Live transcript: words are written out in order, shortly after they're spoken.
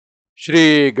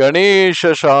Shri Ganesha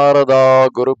Sharada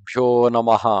Gurubhyo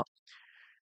Namaha.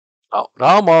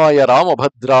 Ramaya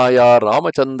Ramabhadraya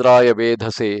Ramachandraya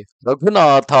Vedhase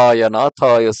Raghunathaya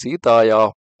Nathaya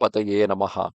Sitaya Pataye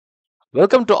Namaha.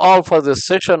 Welcome to all for this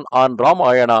session on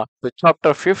Ramayana to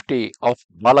chapter 50 of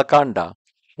Balakanda.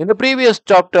 In the previous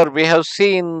chapter, we have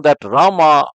seen that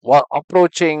Rama was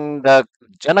approaching the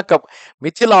Janaka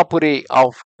Mithilapuri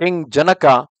of King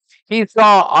Janaka. He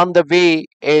saw on the way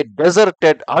a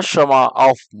deserted ashrama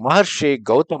of Maharshi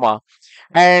Gauthama,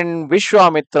 and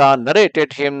Vishwamitra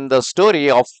narrated him the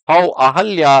story of how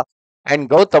Ahalya and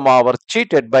Gauthama were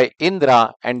cheated by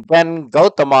Indra, and then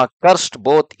Gauthama cursed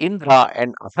both Indra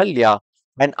and Ahalya,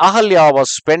 and Ahalya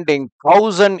was spending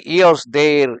 1,000 years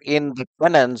there in the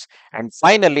penance, and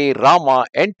finally Rama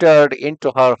entered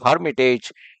into her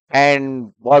hermitage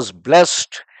and was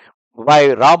blessed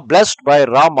by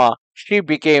Rama. She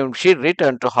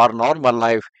returned to her normal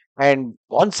life, and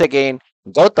once again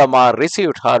Gautama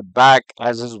received her back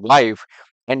as his wife,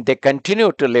 and they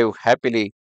continued to live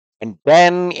happily. And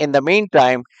then, in the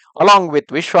meantime, along with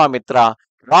Vishwamitra,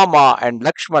 Rama and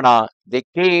Lakshmana, they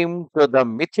came to the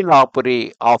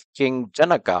Mithilapuri of King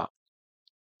Janaka.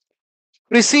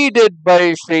 Preceded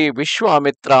by Sri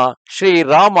Vishwamitra, Sri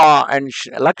Rama and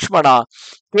Lakshmana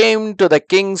came to the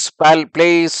king's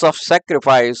place of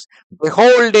sacrifice.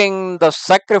 Beholding the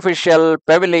sacrificial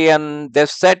pavilion, they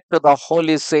said to the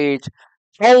holy sage,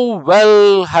 "How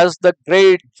well has the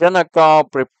great Janaka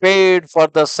prepared for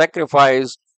the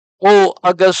sacrifice, O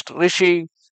august Rishi!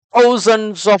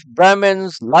 Thousands of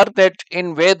Brahmins learned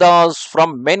in Vedas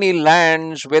from many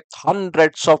lands with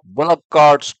hundreds of bullock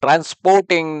carts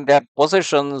transporting their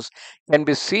possessions can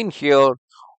be seen here.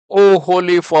 O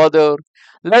Holy Father,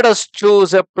 let us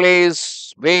choose a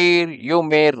place where you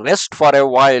may rest for a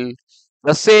while."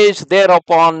 The sage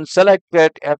thereupon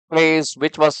selected a place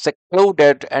which was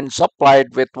secluded and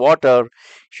supplied with water.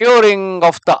 Hearing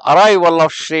of the arrival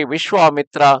of Sri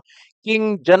Vishwamitra,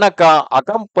 King Janaka,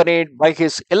 accompanied by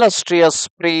his illustrious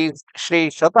priest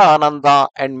Sri Shathananda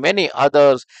and many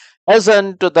others,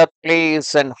 hastened to that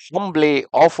place and humbly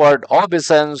offered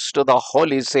obeisance to the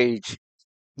holy sage.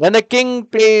 Then the king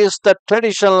placed the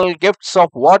traditional gifts of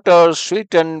water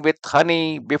sweetened with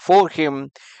honey before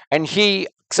him, and he,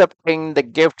 accepting the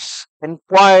gifts,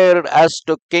 inquired as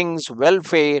to king's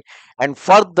welfare and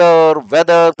further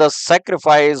whether the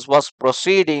sacrifice was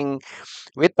proceeding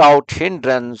without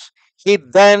hindrance. He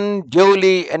then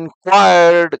duly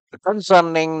inquired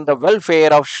concerning the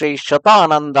welfare of Sri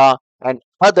Shatananda and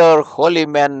other holy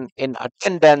men in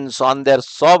attendance on their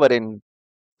sovereign.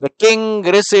 The king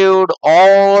received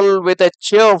all with a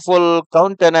cheerful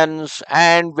countenance,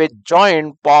 and with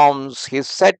joined palms he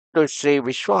said to Sri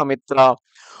Vishwamitra,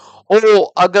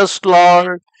 "O august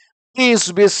Lord,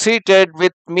 please be seated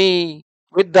with me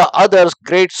with the other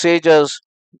great sages."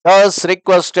 Thus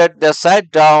requested, they sat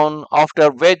down,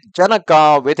 after which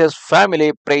Janaka with his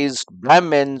family, priests,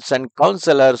 Brahmins, and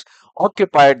counselors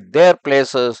occupied their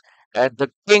places, and the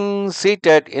king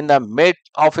seated in the midst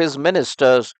of his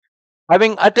ministers.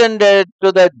 Having attended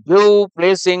to the due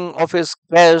placing of his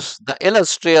guests, the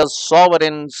illustrious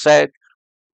sovereign said,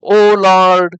 "O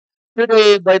Lord,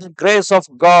 today by the grace of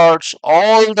gods,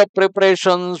 all the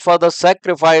preparations for the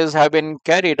sacrifice have been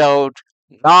carried out.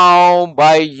 Now,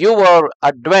 by your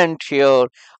advent here,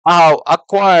 I have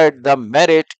acquired the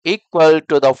merit equal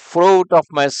to the fruit of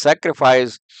my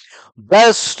sacrifice.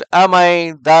 Blessed am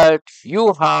I that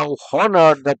you have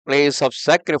honored the place of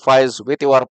sacrifice with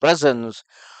your presence.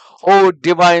 O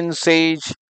divine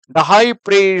sage, the high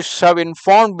priests have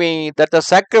informed me that the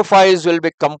sacrifice will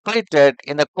be completed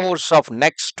in the course of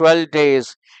next 12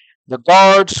 days. The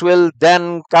gods will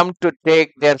then come to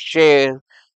take their share.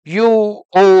 You,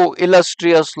 O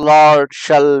illustrious Lord,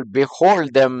 shall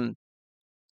behold them."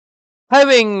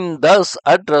 Having thus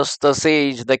addressed the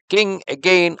sage, the king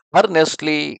again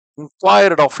earnestly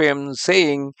inquired of him,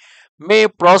 saying, "May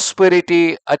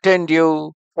prosperity attend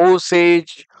you, O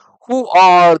sage. Who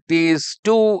are these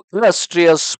two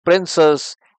illustrious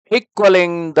princes,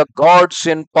 equaling the gods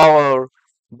in power?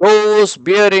 Those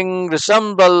bearing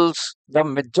resembles the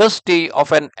majesty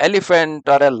of an elephant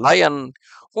or a lion,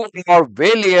 who are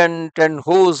valiant and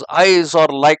whose eyes are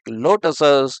like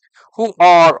lotuses, who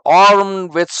are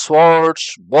armed with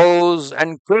swords, bows,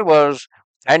 and quivers,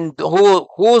 and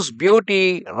whose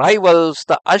beauty rivals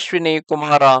the Ashwini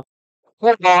Kumara,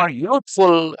 who are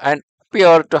youthful and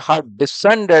appear to have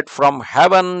descended from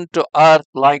heaven to earth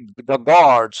like the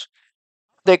gods.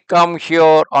 They come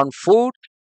here on foot.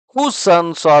 Whose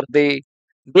sons are they?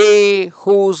 They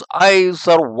whose eyes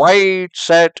are wide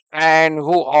set and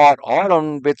who are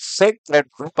armed with sacred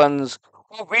weapons,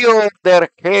 who wear their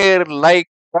hair like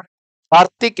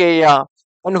Kartikeya,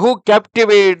 and who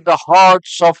captivate the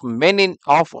hearts of men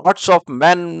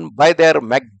by their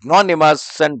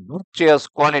magnanimous and virtuous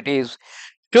qualities.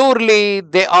 Surely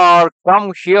they are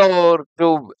come here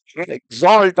to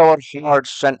exalt our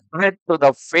hearts and add to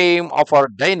the fame of our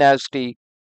dynasty,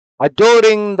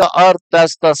 adoring the earth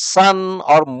as the sun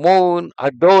or moon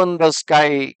adorn the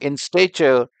sky in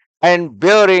stature, and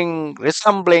bearing,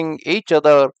 resembling each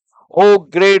other. O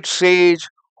great sage,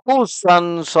 whose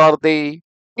sons are they?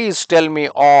 Please tell me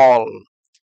all.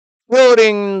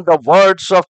 Hearing the words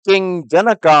of King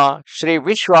Janaka, Sri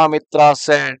Vishwamitra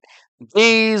said,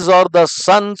 these are the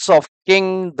sons of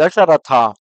King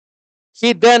Dasharatha.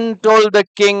 He then told the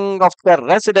king of their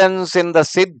residence in the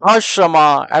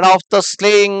Siddhashrama and of the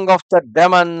slaying of the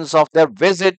demons, of their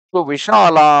visit to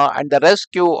Vishala and the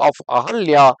rescue of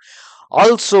Ahalya,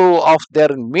 also of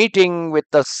their meeting with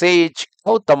the sage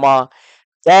Gauthama.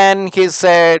 Then he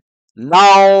said,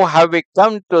 now have we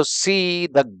come to see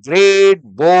the great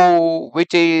bow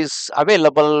which is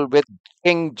available with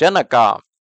King Janaka.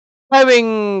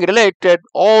 Having related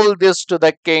all this to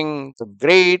the king, the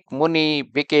great Muni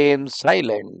became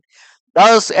silent.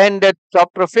 Thus ended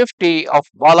chapter 50 of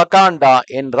Balakanda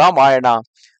in Ramayana.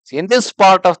 In this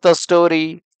part of the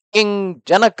story, King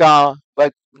Janaka,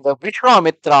 the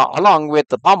Vishwamitra, along with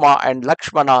Rama and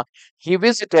Lakshmana, he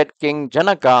visited King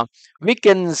Janaka. We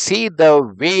can see the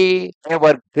way they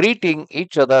were greeting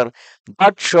each other.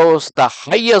 That shows the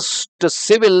highest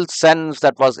civil sense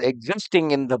that was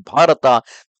existing in the Bharata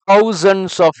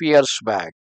thousands of years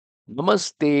back.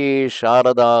 Namaste,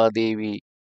 Sharada Devi.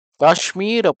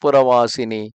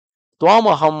 काश्मीरपुरवासिनि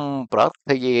त्वामहं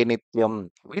प्रार्थये नित्यं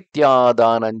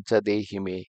विद्यादानं च देहि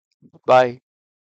मे. Bye.